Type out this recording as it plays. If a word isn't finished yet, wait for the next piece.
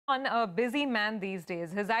A busy man these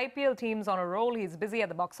days. His IPL team's on a roll. He's busy at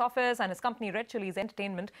the box office, and his company, Chillies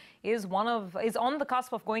Entertainment, is on the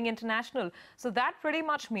cusp of going international. So that pretty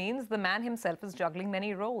much means the man himself is juggling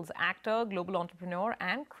many roles: actor, global entrepreneur,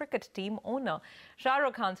 and cricket team owner. Shah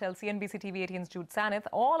Rukh Khan tells CNBC TV18's Jude Sannith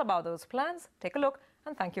all about those plans. Take a look,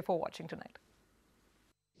 and thank you for watching tonight.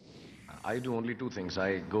 I do only two things.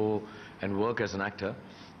 I go and work as an actor,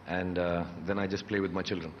 and then I just play with my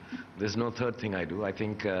children. There's no third thing I do. I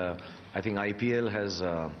think IPL has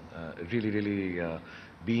really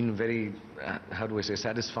been very, how do I say,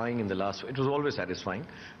 satisfying in the last. It was always satisfying.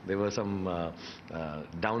 There were some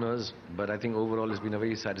downers, but I think overall it's been a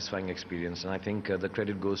very satisfying experience. And I think the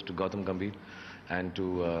credit goes to Gautam Gambhir and to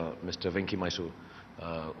Mr. Venki Mysore,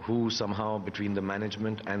 who somehow, between the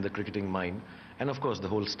management and the cricketing mind, and of course the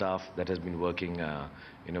whole staff that has been working,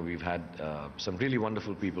 we've had some really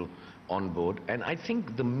wonderful people on board. And I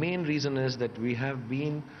think the main reason is that we have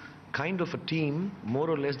been kind of a team, more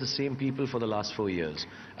or less the same people for the last 4 years.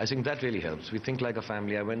 I think that really helps. We think like a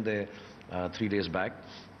family. I went there 3 days back.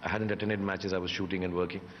 I hadn't attended matches. I was shooting and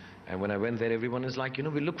working. And when I went there, everyone is like,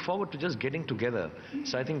 we look forward to just getting together.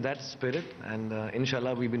 So I think that spirit, and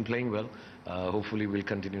inshallah, we've been playing well. Hopefully, we'll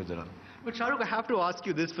continue the run. But Shah Rukh, I have to ask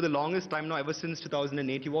you this. For the longest time now, ever since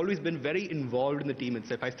 2008, you've always been very involved in the team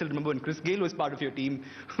itself. I still remember when Chris Gayle was part of your team,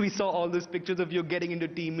 we saw all those pictures of you getting into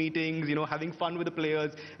team meetings, having fun with the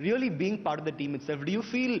players, really being part of the team itself. Do you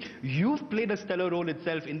feel you've played a stellar role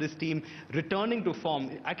itself in this team, returning to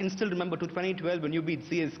form? I can still remember 2012 when you beat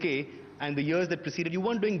CSK, and the years that preceded, you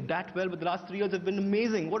weren't doing that well, but the last 3 years have been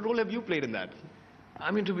amazing. What role have you played in that? I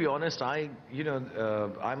mean, to be honest, I'm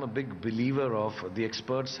a big believer of the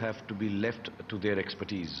experts have to be left to their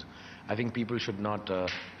expertise. I think people should not,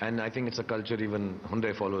 and I think it's a culture even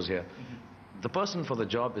Hyundai follows here. The person for the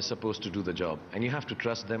job is supposed to do the job, and you have to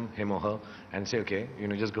trust them, him or her, and say, okay,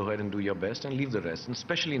 just go ahead and do your best and leave the rest, and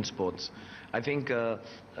especially in sports. I think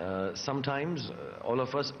sometimes all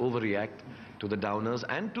of us overreact to the downers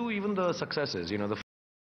and to even the successes, the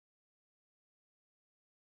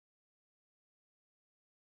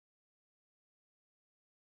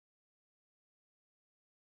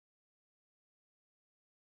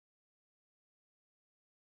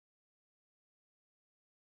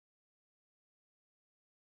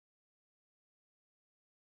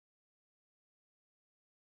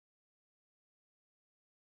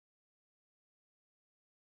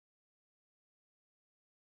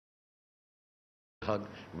hug,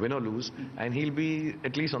 win or lose, and he'll be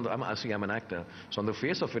at least on the, I'm an actor, so on the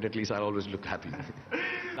face of it at least I always look happy.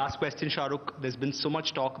 Last question, Shah Rukh. There's been so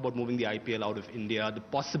much talk about moving the IPL out of India, the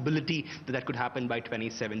possibility that could happen by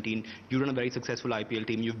 2017. You run a very successful IPL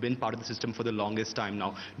team. You've been part of the system for the longest time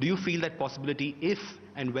now. Do you feel that possibility, if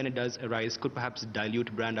and when it does arise, could perhaps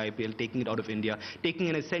dilute brand IPL, taking it out of India, taking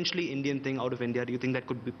an essentially Indian thing out of India? Do you think that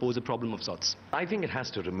could pose a problem of sorts? I think it has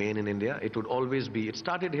to remain in India. It would always be. It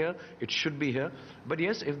started here. It should be here. But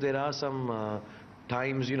yes, if there are some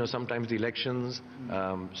times, sometimes the elections,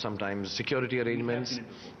 sometimes security arrangements.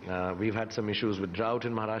 We've had some issues with drought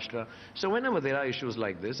in Maharashtra. So whenever there are issues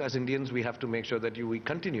like this, as Indians, we have to make sure that we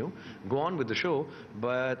continue, go on with the show,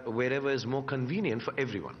 but wherever is more convenient for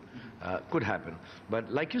everyone. Could happen.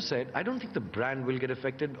 But like you said, I don't think the brand will get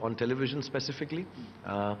affected on television specifically.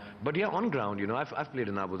 But yeah, on ground, I've played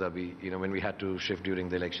in Abu Dhabi, when we had to shift during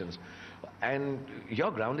the elections. And your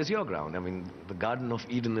ground is your ground. I mean, the Garden of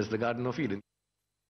Eden is the Garden of Eden.